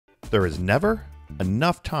There is never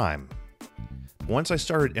enough time. Once I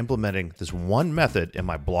started implementing this one method in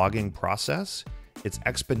my blogging process, it's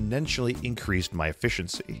exponentially increased my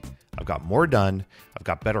efficiency. I've got more done, I've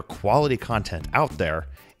got better quality content out there,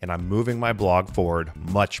 and I'm moving my blog forward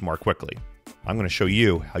much more quickly. I'm going to show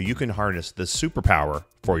you how you can harness this superpower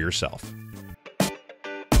for yourself.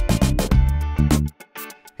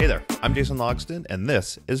 Hey there, I'm Jason Logston, and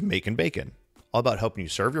this is Makin Bacon, all about helping you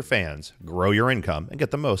serve your fans, grow your income, and get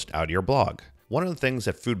the most out of your blog. One of the things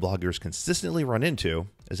that food bloggers consistently run into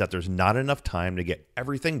is that there's not enough time to get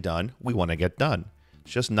everything done we want to get done.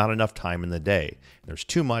 It's just not enough time in the day. There's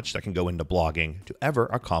too much that can go into blogging to ever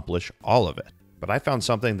accomplish all of it. But I found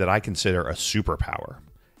something that I consider a superpower,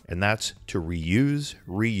 and that's to reuse,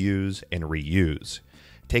 reuse, and reuse.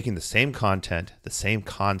 Taking the same content, the same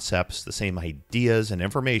concepts, the same ideas and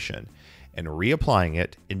information, and reapplying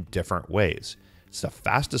it in different ways. It's the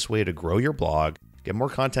fastest way to grow your blog, get more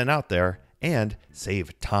content out there, and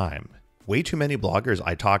save time. Way too many bloggers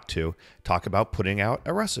I talk to talk about putting out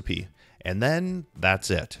a recipe, and then that's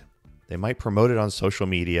it. They might promote it on social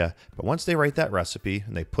media, but once they write that recipe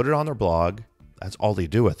and they put it on their blog, that's all they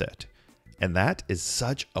do with it. And that is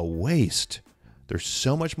such a waste. There's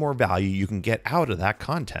so much more value you can get out of that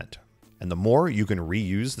content. And the more you can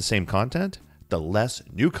reuse the same content, the less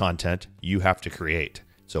new content you have to create.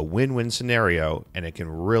 It's a win-win scenario, and it can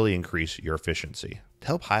really increase your efficiency. To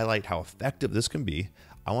help highlight how effective this can be,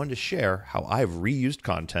 I wanted to share how I've reused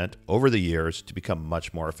content over the years to become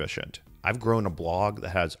much more efficient. I've grown a blog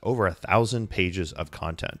that has over 1,000 pages of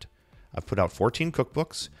content. I've put out 14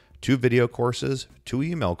 cookbooks, 2 video courses, 2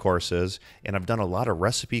 email courses, and I've done a lot of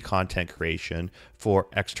recipe content creation for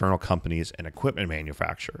external companies and equipment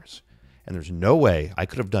manufacturers. And there's no way I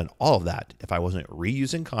could have done all of that if I wasn't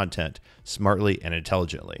reusing content smartly and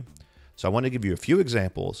intelligently. So I want to give you a few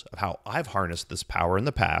examples of how I've harnessed this power in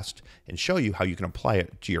the past and show you how you can apply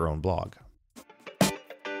it to your own blog.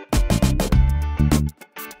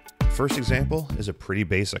 First example is a pretty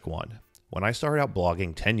basic one. When I started out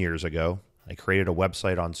blogging 10 years ago, I created a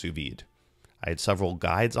website on sous vide. I had several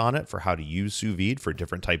guides on it for how to use sous vide for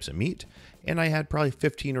different types of meat, and I had probably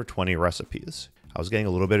 15 or 20 recipes. I was getting a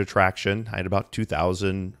little bit of traction. I had about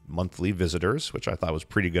 2,000 monthly visitors, which I thought was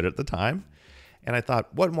pretty good at the time. And I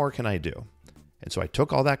thought, what more can I do? And so I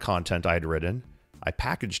took all that content I had written, I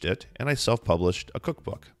packaged it, and I self-published a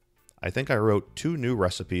cookbook. I think I wrote 2 new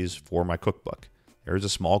recipes for my cookbook. There's a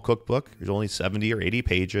small cookbook. There's only 70 or 80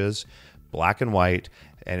 pages, black and white,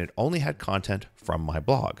 and it only had content from my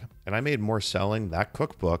blog. And I made more selling that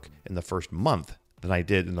cookbook in the first month than I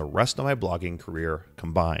did in the rest of my blogging career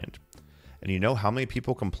combined. And you know how many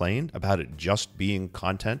people complained about it just being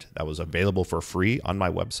content that was available for free on my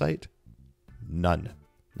website? None.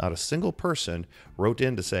 Not a single person wrote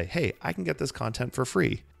in to say, hey, I can get this content for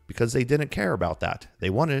free, because they didn't care about that. They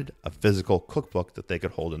wanted a physical cookbook that they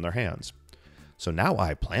could hold in their hands. So now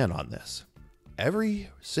I plan on this. Every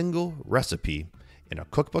single recipe in a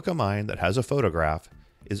cookbook of mine that has a photograph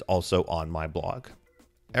is also on my blog.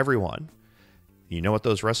 Every one. You know what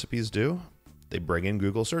those recipes do? They bring in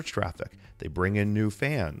Google search traffic. They bring in new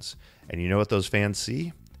fans. And you know what those fans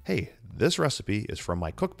see? Hey, this recipe is from my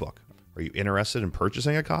cookbook. Are you interested in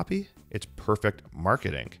purchasing a copy? It's perfect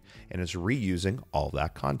marketing, and it's reusing all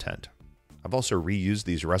that content. I've also reused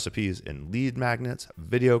these recipes in lead magnets,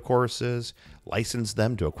 video courses, licensed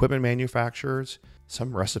them to equipment manufacturers.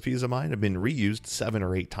 Some recipes of mine have been reused 7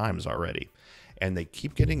 or 8 times already, and they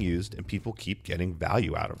keep getting used and people keep getting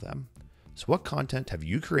value out of them. So what content have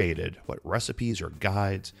you created? What recipes or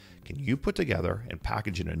guides can you put together and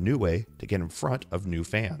package in a new way to get in front of new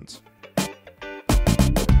fans?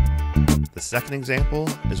 The second example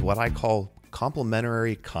is what I call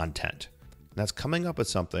complementary content. And that's coming up with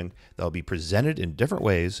something that will be presented in different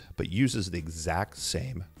ways, but uses the exact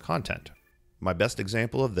same content. My best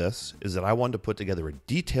example of this is that I wanted to put together a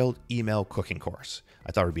detailed email cooking course.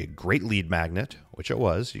 I thought it would be a great lead magnet, which it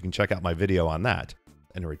was. You can check out my video on that.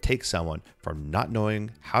 And it would take someone from not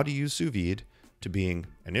knowing how to use sous vide to being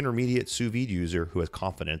an intermediate sous vide user who has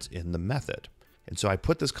confidence in the method. And so I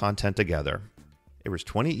put this content together. It was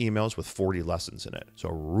 20 emails with 40 lessons in it. So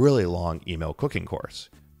a really long email cooking course.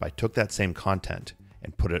 But I took that same content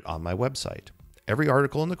and put it on my website. Every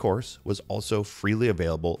article in the course was also freely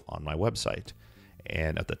available on my website.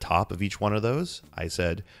 And at the top of each one of those, I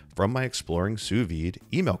said, from my Exploring Sous Vide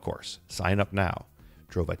email course, sign up now.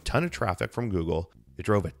 Drove a ton of traffic from Google. It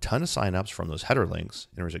drove a ton of signups from those header links,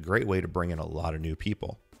 and it was a great way to bring in a lot of new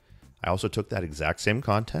people. I also took that exact same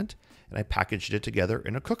content and I packaged it together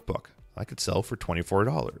in a cookbook I could sell for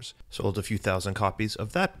 $24. Sold a few thousand copies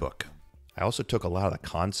of that book. I also took a lot of the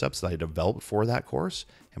concepts that I developed for that course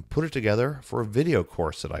and put it together for a video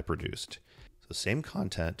course that I produced. So same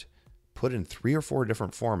content, put in 3 or 4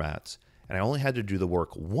 different formats, and I only had to do the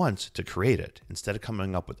work once to create it instead of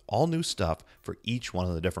coming up with all new stuff for each one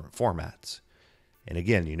of the different formats. And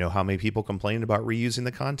again, you know how many people complained about reusing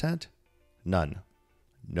the content? None.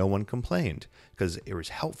 No one complained because it was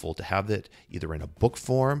helpful to have it either in a book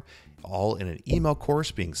form, all in an email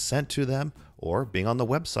course being sent to them, or being on the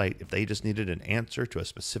website if they just needed an answer to a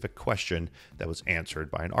specific question that was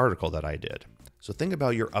answered by an article that I did. So think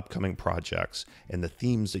about your upcoming projects and the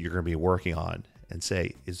themes that you're going to be working on and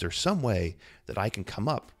say, is there some way that I can come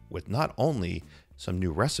up with not only some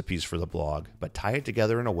new recipes for the blog, but tie it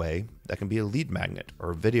together in a way that can be a lead magnet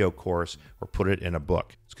or a video course or put it in a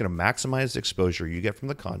book. It's going to maximize the exposure you get from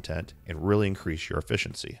the content and really increase your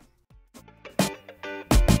efficiency.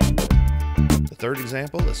 The third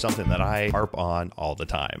example is something that I harp on all the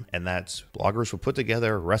time, and that's bloggers will put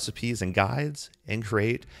together recipes and guides and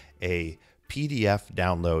create a PDF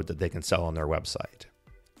download that they can sell on their website.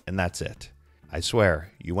 And that's it. I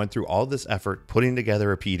swear, you went through all this effort putting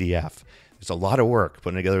together a PDF. There's a lot of work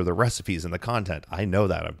putting together the recipes and the content. I know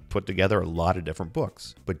that. I've put together a lot of different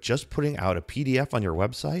books. But just putting out a PDF on your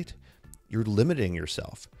website, you're limiting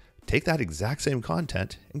yourself. Take that exact same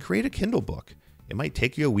content and create a Kindle book. It might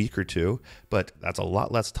take you a week or 2, but that's a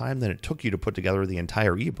lot less time than it took you to put together the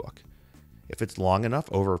entire ebook. If it's long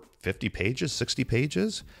enough, over 50 pages, 60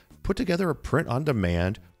 pages, put together a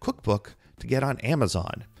print-on-demand cookbook to get on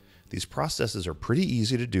Amazon. These processes are pretty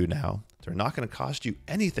easy to do now. They're not going to cost you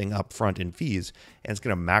anything up front in fees, and it's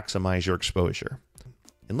going to maximize your exposure.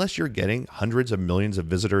 Unless you're getting hundreds of millions of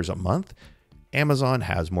visitors a month, Amazon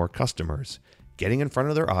has more customers. Getting in front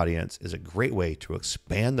of their audience is a great way to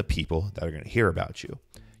expand the people that are going to hear about you.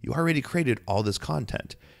 You already created all this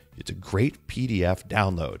content. It's a great PDF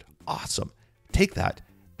download. Awesome. Take that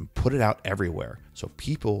and put it out everywhere so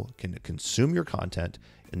people can consume your content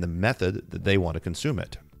in the method that they want to consume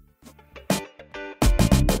it.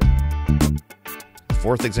 The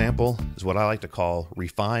fourth example is what I like to call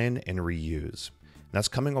refine and reuse. And that's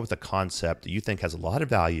coming up with a concept that you think has a lot of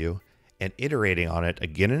value and iterating on it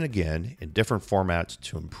again and again in different formats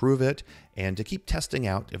to improve it and to keep testing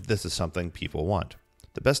out if this is something people want.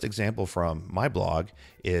 The best example from my blog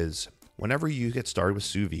is whenever you get started with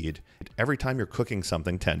sous vide, every time you're cooking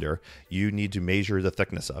something tender, you need to measure the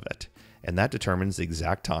thickness of it. And that determines the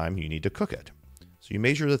exact time you need to cook it. So you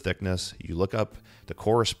measure the thickness, you look up the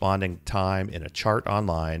corresponding time in a chart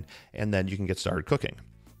online, and then you can get started cooking.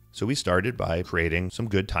 So we started by creating some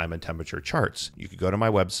good time and temperature charts. You could go to my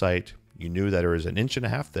website, you knew that it was 1.5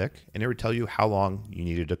 inches thick, and it would tell you how long you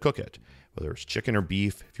needed to cook it, whether it's chicken or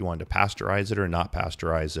beef, if you wanted to pasteurize it or not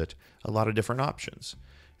pasteurize it, a lot of different options.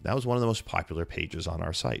 That was one of the most popular pages on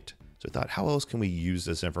our site. So I thought, how else can we use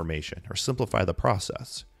this information or simplify the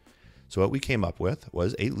process? So what we came up with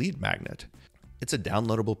was a lead magnet. It's a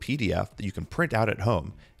downloadable PDF that you can print out at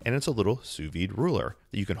home, and it's a little sous vide ruler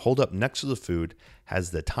that you can hold up next to the food, has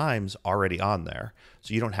the times already on there,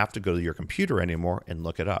 so you don't have to go to your computer anymore and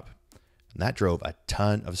look it up. And that drove a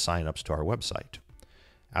ton of signups to our website.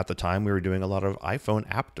 At the time, we were doing a lot of iPhone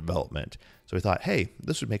app development, so we thought, hey,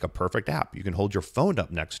 this would make a perfect app. You can hold your phone up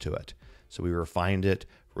next to it. So we refined it,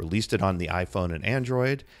 released it on the iPhone and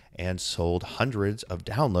Android, and sold hundreds of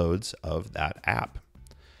downloads of that app.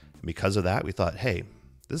 Because of that, we thought, hey,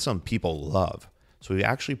 this is something people love. So we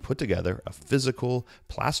actually put together a physical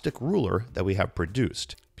plastic ruler that we have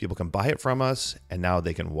produced. People can buy it from us, and now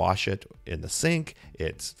they can wash it in the sink.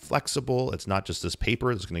 It's flexible. It's not just this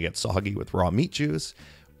paper that's going to get soggy with raw meat juice.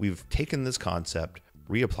 We've taken this concept,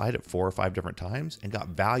 reapplied it 4 or 5 different times, and got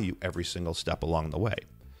value every single step along the way.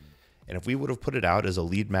 And if we would have put it out as a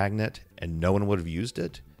lead magnet and no one would have used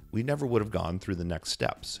it, we never would have gone through the next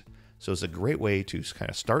steps. So it's a great way to kind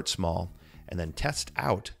of start small and then test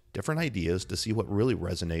out different ideas to see what really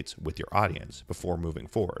resonates with your audience before moving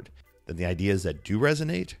forward. Then the ideas that do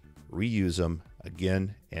resonate, reuse them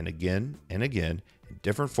again and again and again in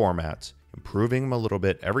different formats, improving them a little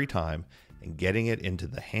bit every time and getting it into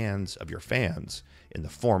the hands of your fans in the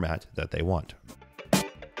format that they want.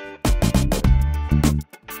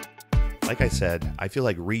 Like I said, I feel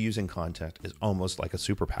like reusing content is almost like a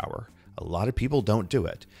superpower. A lot of people don't do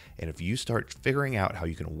it. And if you start figuring out how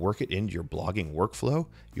you can work it into your blogging workflow,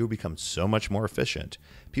 you'll become so much more efficient.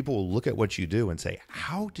 People will look at what you do and say,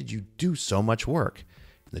 how did you do so much work?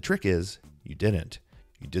 And the trick is you didn't.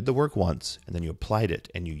 You did the work once and then you applied it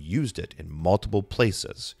and you used it in multiple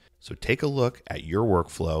places. So take a look at your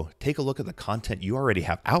workflow. Take a look at the content you already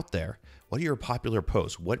have out there. What are your popular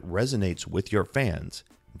posts? What resonates with your fans?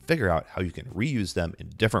 And figure out how you can reuse them in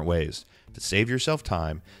different ways to save yourself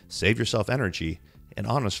time, save yourself energy, and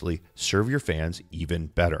honestly, serve your fans even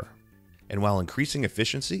better. And while increasing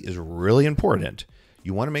efficiency is really important,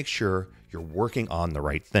 you want to make sure you're working on the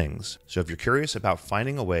right things. So if you're curious about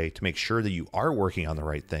finding a way to make sure that you are working on the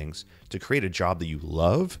right things to create a job that you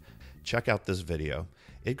love, check out this video.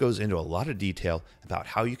 It goes into a lot of detail about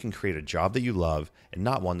how you can create a job that you love and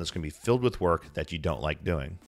not one that's going to be filled with work that you don't like doing.